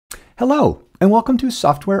Hello, and welcome to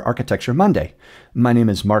Software Architecture Monday. My name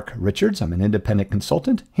is Mark Richards. I'm an independent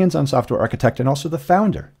consultant, hands-on software architect, and also the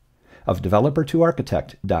founder of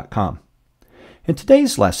developer2architect.com. In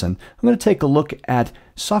today's lesson, I'm going to take a look at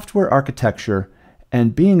software architecture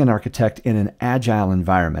and being an architect in an agile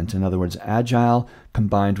environment. In other words, agile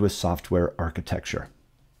combined with software architecture.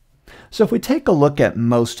 So if we take a look at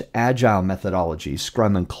most agile methodologies,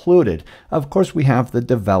 Scrum included, of course we have the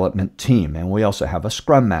development team, and we also have a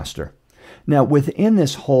Scrum Master. Now within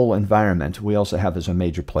this whole environment, we also have as a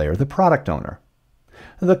major player the product owner.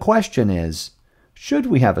 The question is, should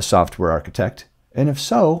we have a software architect? And if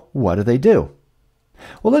so, what do they do?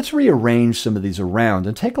 Well, let's rearrange some of these around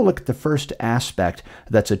and take a look at the first aspect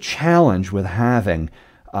that's a challenge with having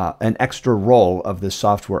an extra role of the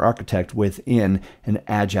software architect within an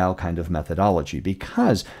agile kind of methodology,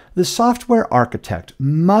 because the software architect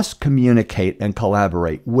must communicate and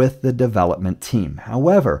collaborate with the development team.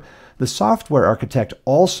 However, the software architect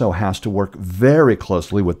also has to work very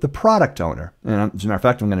closely with the product owner. And as a matter of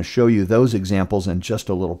fact, I'm going to show you those examples in just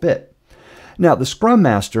a little bit. Now, the Scrum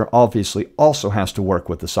Master obviously also has to work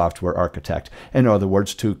with the software architect. In other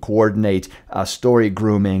words, to coordinate story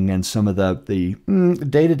grooming and some of the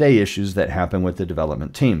day-to-day issues that happen with the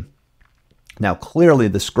development team. Now, clearly,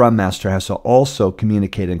 the Scrum Master has to also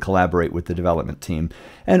communicate and collaborate with the development team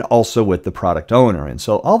and also with the product owner. And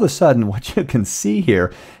so all of a sudden, what you can see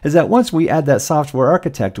here is that once we add that software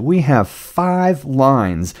architect, we have 5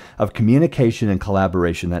 lines of communication and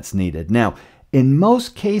collaboration that's needed. Now, in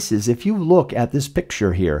most cases, if you look at this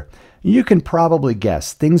picture here, you can probably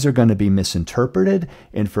guess things are going to be misinterpreted,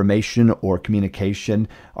 information or communication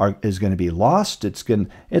is going to be lost.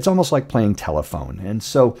 It's almost like playing telephone. And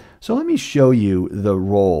so let me show you the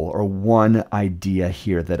role or one idea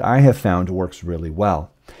here that I have found works really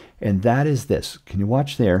well. And that is this. Can you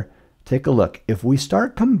watch there? Take a look. If we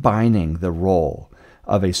start combining the role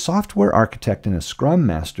of a software architect and a Scrum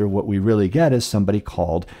Master, what we really get is somebody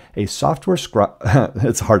called a software Scrum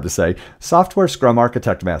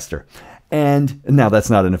Architect Master. And now that's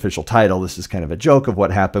not an official title. This is kind of a joke of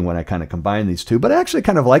what happened when I kind of combined these two, but I actually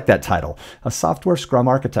kind of like that title, a Software Scrum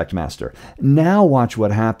Architect Master. Now watch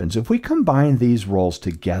what happens. If we combine these roles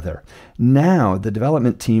together, now the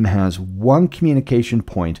development team has one communication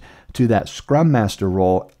point to that Scrum Master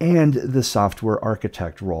role and the Software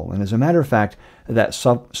Architect role. And as a matter of fact, that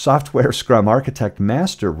Software Scrum Architect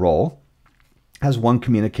Master role has one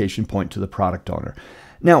communication point to the product owner.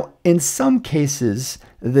 Now, in some cases,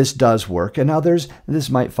 this does work, and others, this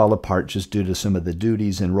might fall apart just due to some of the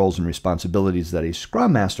duties and roles and responsibilities that a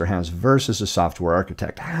Scrum Master has versus a software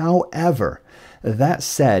architect. However, that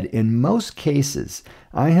said, in most cases,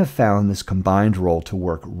 I have found this combined role to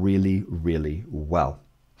work really, really well.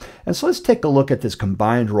 And so let's take a look at this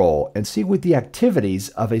combined role and see what the activities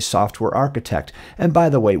of a software architect. And by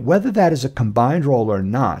the way, whether that is a combined role or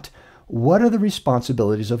not, what are the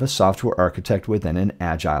responsibilities of a software architect within an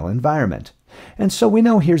agile environment? And so we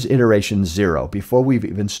know here's iteration 0 before we've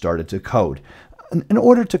even started to code. In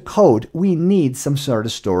order to code, we need some sort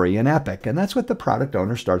of story and epic, and that's what the product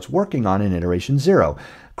owner starts working on in iteration 0,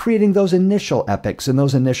 creating those initial epics and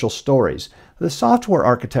those initial stories. The software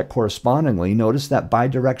architect correspondingly notice that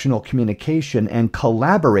bidirectional communication and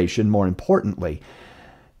collaboration, more importantly,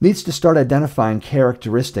 needs to start identifying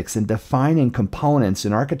characteristics and defining components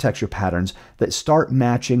and architecture patterns that start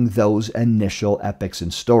matching those initial epics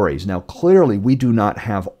and stories. Now, clearly, we do not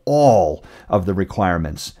have all of the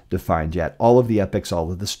requirements defined yet, all of the epics,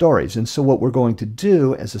 all of the stories. And so what we're going to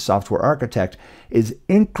do as a software architect is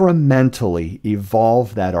incrementally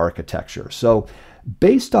evolve that architecture. So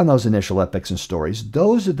based on those initial epics and stories,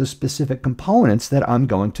 those are the specific components that I'm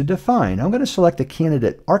going to define. I'm going to select a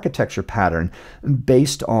candidate architecture pattern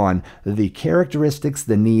based on the characteristics,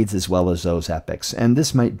 the needs, as well as those epics. And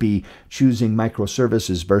this might be choosing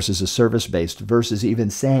microservices versus a service-based versus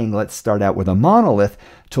even saying, let's start out with a monolith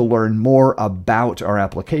to learn more about our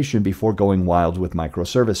application before going wild with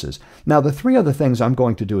microservices. Now, the 3 other things I'm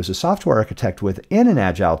going to do as a software architect within an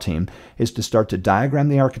agile team is to start to diagram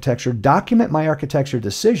the architecture, document my architecture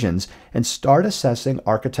decisions, and start assessing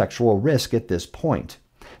architectural risk at this point.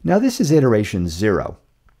 Now, this is iteration 0.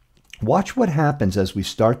 Watch what happens as we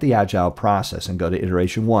start the agile process and go to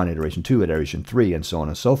iteration 1, iteration 2, iteration 3, and so on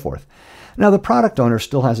and so forth. Now, the product owner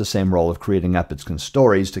still has the same role of creating epics and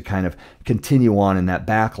stories to kind of continue on in that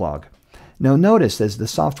backlog. Now, notice as the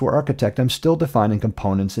software architect, I'm still defining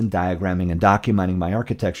components and diagramming and documenting my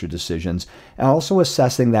architecture decisions and also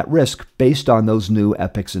assessing that risk based on those new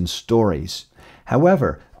epics and stories.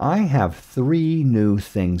 However, I have 3 new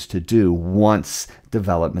things to do once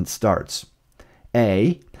development starts.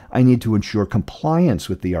 A, I need to ensure compliance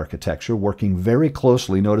with the architecture, working very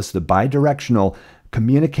closely. Notice the bidirectional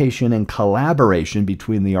communication and collaboration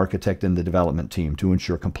between the architect and the development team to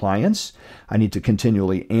ensure compliance. I need to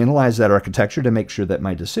continually analyze that architecture to make sure that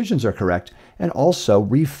my decisions are correct, and also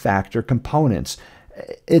refactor components.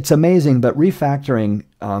 It's amazing, but refactoring,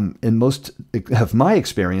 in most of my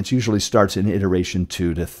experience, usually starts in iteration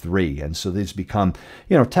 2 to 3. And so these become,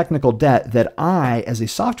 technical debt that I, as a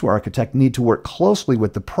software architect, need to work closely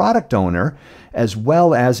with the product owner, as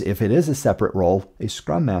well as, if it is a separate role, a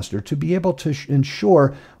Scrum Master, to be able to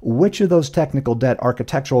ensure which of those technical debt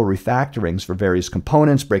architectural refactorings for various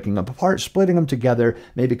components, breaking them apart, splitting them together,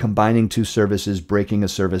 maybe combining two services, breaking a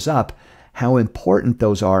service up, how important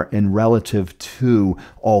those are in relative to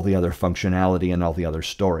all the other functionality and all the other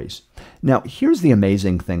stories. Now, here's the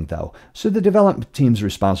amazing thing, though. So the development team's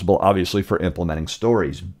responsible, obviously, for implementing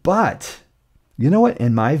stories. But you know what?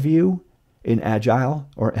 In my view, in Agile,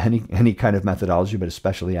 or any kind of methodology, but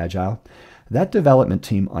especially Agile, that development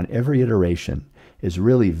team on every iteration is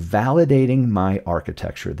really validating my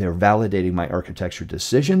architecture. They're validating my architecture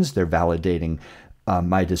decisions. They're validating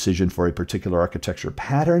my decision for a particular architecture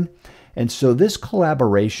pattern. And so this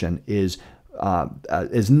collaboration is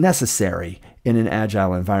necessary in an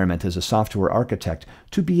Agile environment as a software architect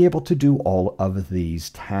to be able to do all of these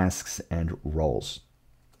tasks and roles.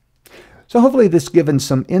 So hopefully this has given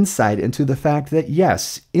some insight into the fact that,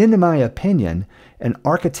 yes, in my opinion, an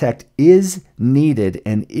architect is needed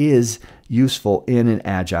and is useful in an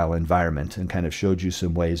Agile environment, and kind of showed you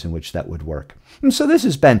some ways in which that would work. And so this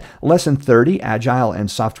has been Lesson 30, Agile and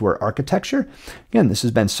Software Architecture. Again, this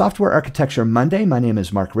has been Software Architecture Monday. My name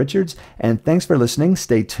is Mark Richards, and thanks for listening.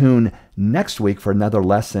 Stay tuned next week for another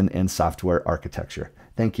lesson in software architecture.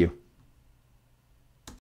 Thank you.